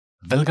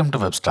Welcome to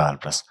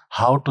WebStar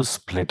how to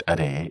split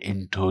array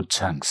into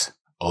chunks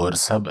or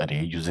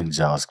subarray using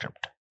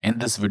JavaScript. In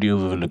this video,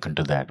 we will look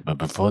into that. But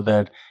before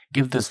that,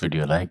 give this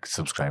video a like,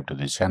 subscribe to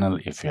this channel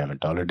if you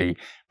haven't already,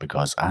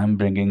 because I'm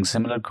bringing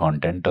similar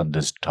content on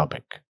this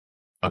topic.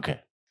 Okay.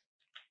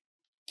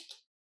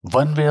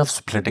 One way of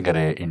splitting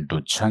array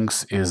into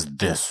chunks is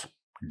this.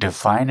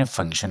 Define a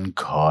function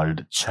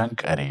called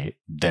chunkArray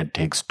that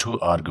takes two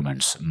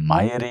arguments,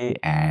 myArray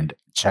and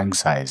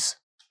chunkSize.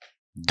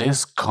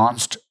 This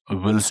const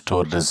will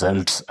store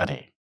results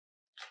array.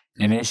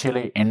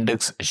 Initially,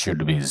 index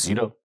should be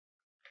 0.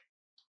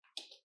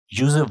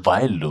 Use a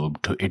while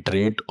loop to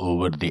iterate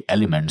over the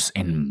elements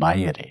in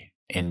myArray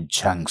in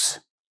chunks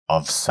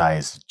of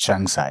size,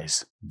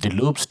 chunkSize. The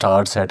loop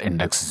starts at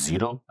index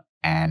 0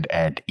 and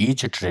at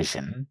each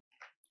iteration,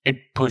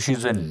 it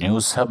pushes a new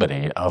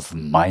subarray of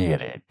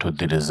myArray to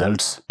the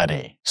results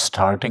array,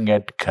 starting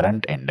at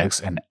current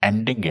index and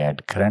ending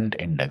at current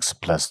index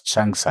plus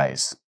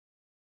chunkSize.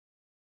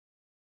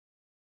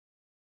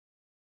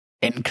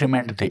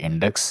 Increment the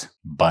index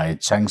by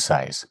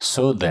chunkSize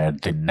so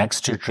that the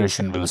next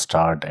iteration will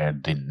start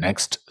at the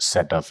next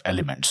set of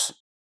elements.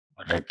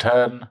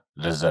 Return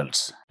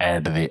results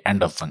at the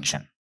end of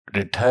function.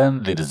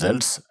 Return the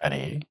results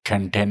array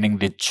containing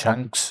the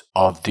chunks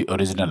of the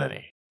original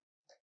array.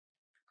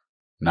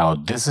 Now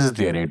this is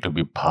the array to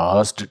be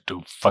passed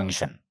to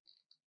function.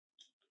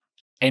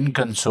 In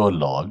console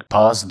log,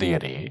 pass the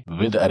array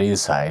with array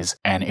size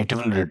and it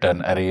will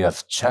return array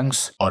of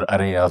chunks or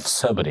array of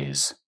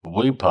subarrays.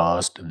 We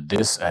passed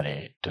this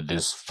array to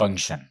this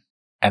function,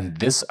 and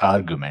this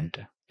argument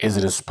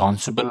is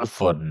responsible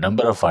for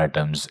number of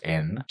items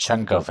in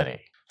chunk of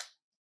array.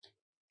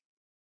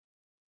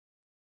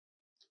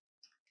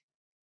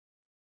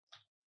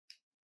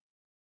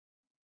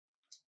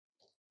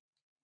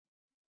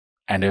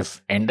 And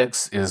if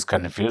index is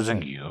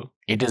confusing you,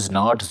 it is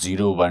not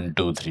 0, 1,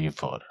 2, 3,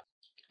 4.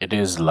 It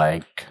is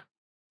like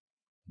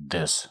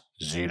this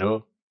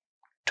 0,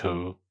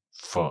 2,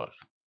 4.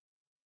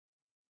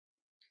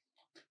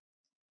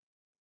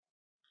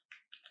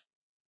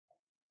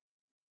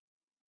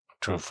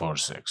 Two, 4,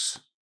 6.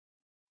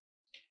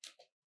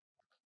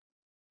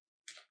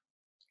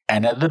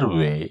 Another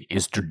way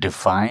is to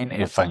define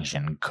a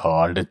function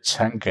called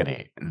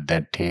chunkArray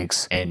that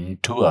takes in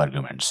two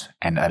arguments,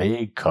 an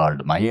array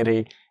called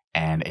myArray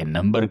and a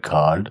number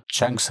called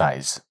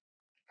chunkSize.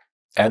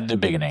 At the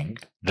beginning,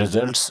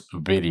 results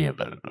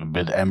variable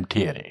with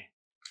empty array.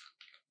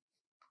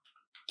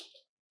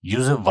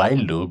 Use a while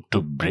loop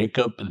to break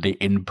up the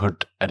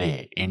input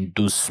array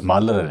into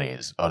smaller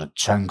arrays or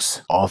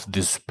chunks of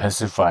the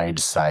specified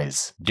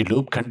size. The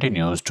loop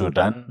continues to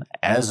run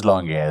as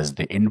long as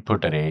the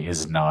input array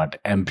is not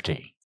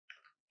empty.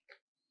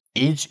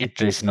 Each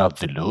iteration of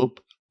the loop,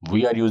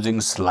 we are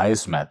using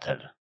slice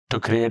method to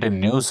create a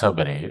new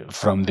subarray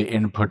from the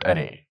input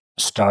array,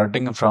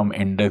 starting from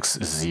index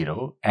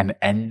 0 and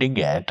ending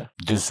at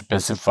the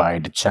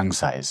specified chunk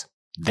size.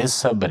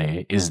 This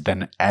subarray is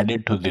then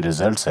added to the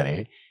results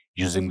array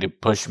using the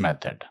push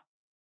method.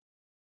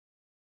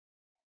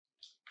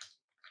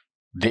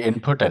 The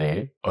input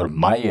array or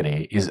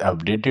myArray is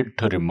updated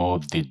to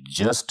remove the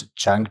just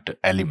chunked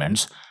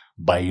elements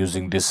by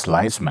using the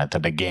slice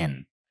method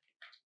again.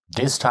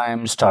 This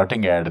time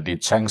starting at the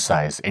chunk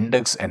size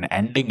index and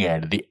ending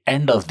at the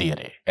end of the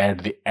array.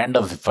 At the end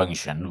of the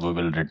function, we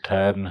will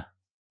return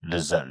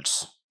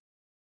results.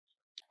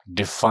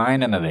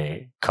 Define an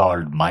array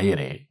called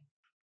myArray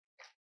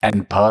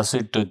and pass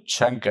it to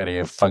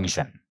chunkArray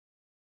function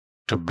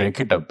to break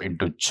it up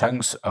into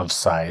chunks of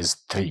size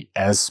 3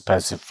 as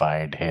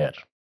specified here.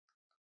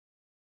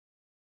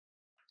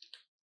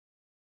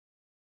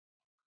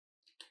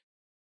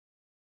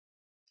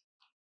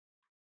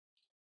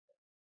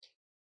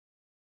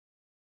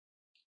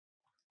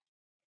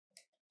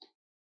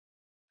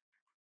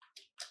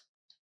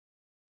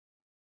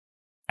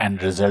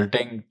 And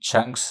resulting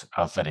chunks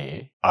of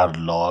array are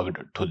logged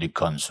to the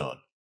console.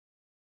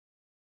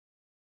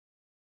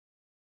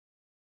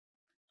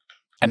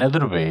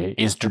 Another way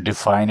is to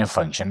define a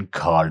function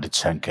called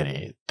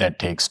chunkArray that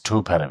takes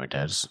two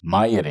parameters,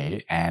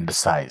 myArray and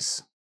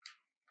size.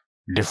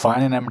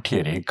 Define an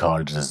empty array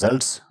called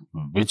results,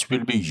 which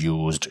will be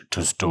used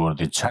to store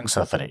the chunks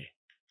of array.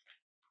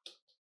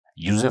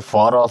 Use a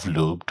for-off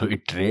loop to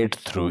iterate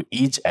through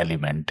each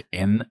element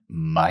in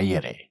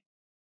myArray.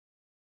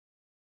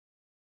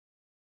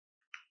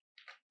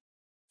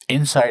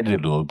 Inside the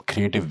loop,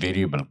 create a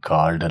variable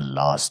called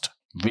last,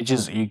 which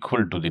is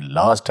equal to the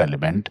last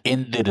element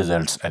in the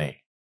results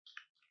array.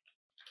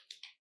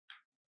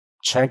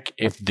 Check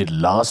if the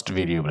last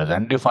variable is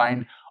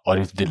undefined or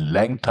if the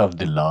length of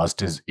the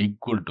last is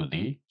equal to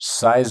the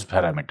size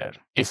parameter.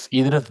 If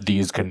either of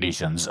these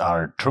conditions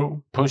are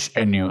true, push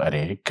a new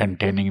array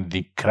containing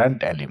the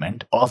current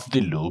element of the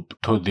loop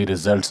to the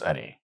results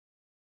array.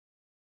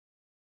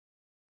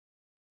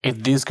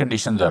 If these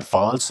conditions are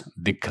false,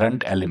 the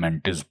current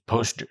element is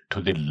pushed to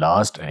the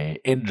last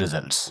array in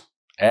results.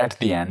 At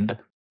the end,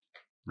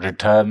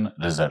 return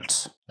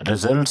results.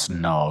 Results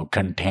now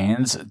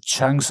contains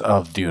chunks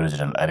of the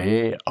original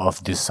array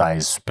of the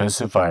size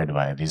specified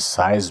by the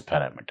size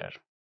parameter.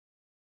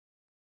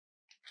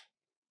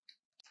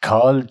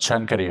 Call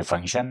chunkArray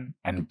function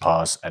and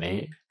pass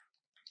array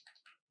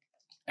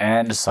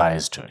and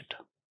size to it.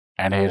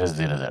 And here is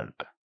the result,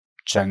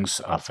 chunks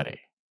of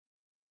array.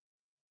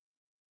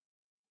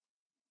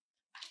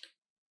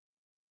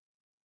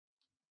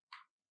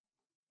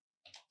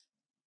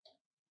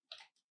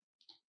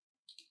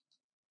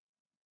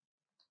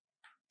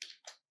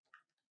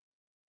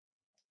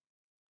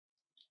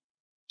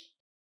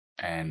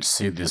 And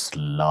see this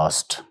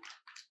last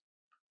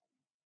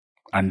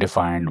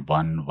undefined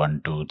 1,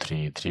 1, 2,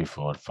 3, 3,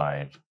 4,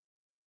 5.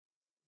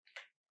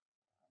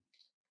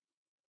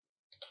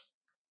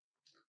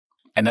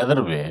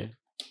 Another way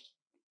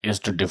is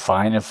to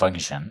define a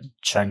function,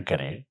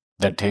 chunkArray,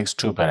 that takes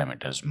two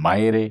parameters,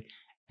 myArray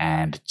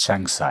and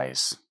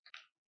chunkSize.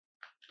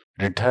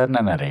 Return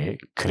an array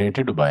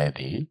created by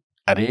the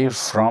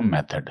arrayFrom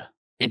method.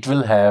 It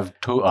will have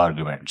two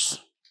arguments.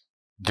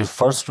 The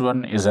first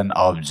one is an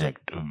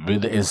object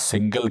with a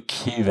single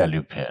key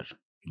value pair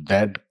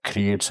that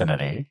creates an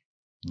array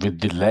with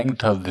the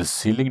length of the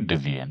ceiling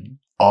division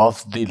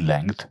of the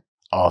length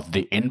of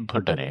the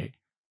input array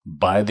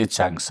by the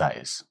chunk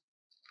size.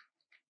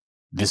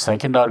 The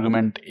second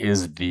argument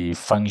is the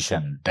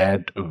function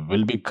that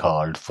will be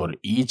called for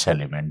each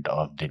element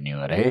of the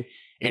new array.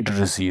 It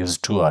receives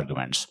two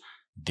arguments,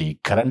 the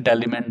current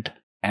element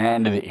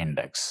and the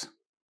index.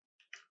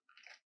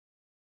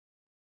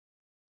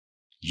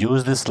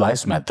 Use the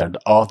slice method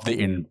of the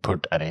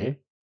input array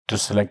to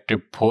select a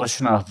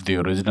portion of the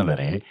original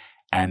array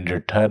and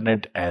return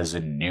it as a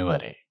new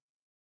array.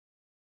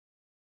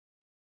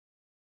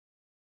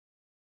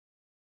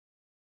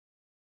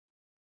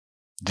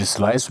 The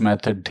slice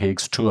method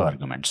takes two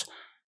arguments,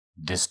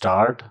 the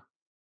start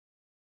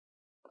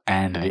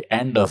and the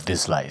end of the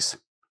slice.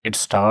 It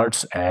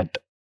starts at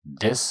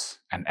this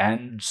and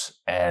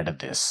ends at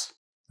this,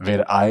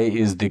 where I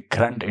is the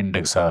current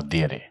index of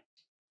the array.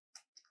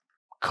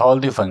 Call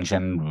the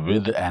function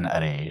with an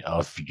array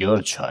of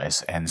your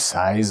choice and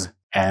size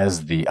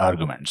as the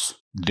arguments.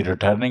 The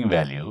returning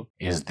value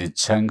is the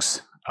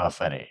chunks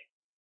of array.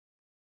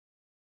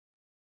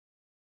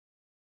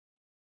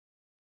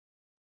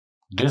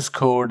 This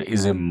code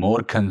is a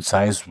more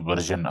concise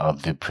version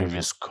of the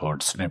previous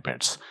code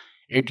snippets.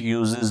 It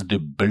uses the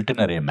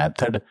built-in array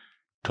method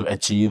to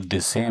achieve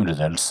the same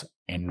results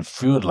in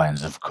fewer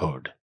lines of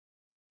code.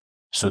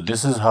 So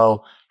this is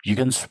how you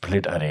can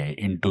split array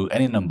into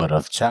any number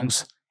of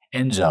chunks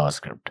in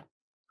JavaScript.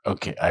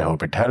 Okay, I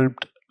hope it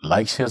helped.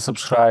 Like, share,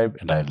 subscribe,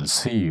 and I will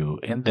see you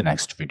in the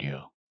next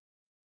video.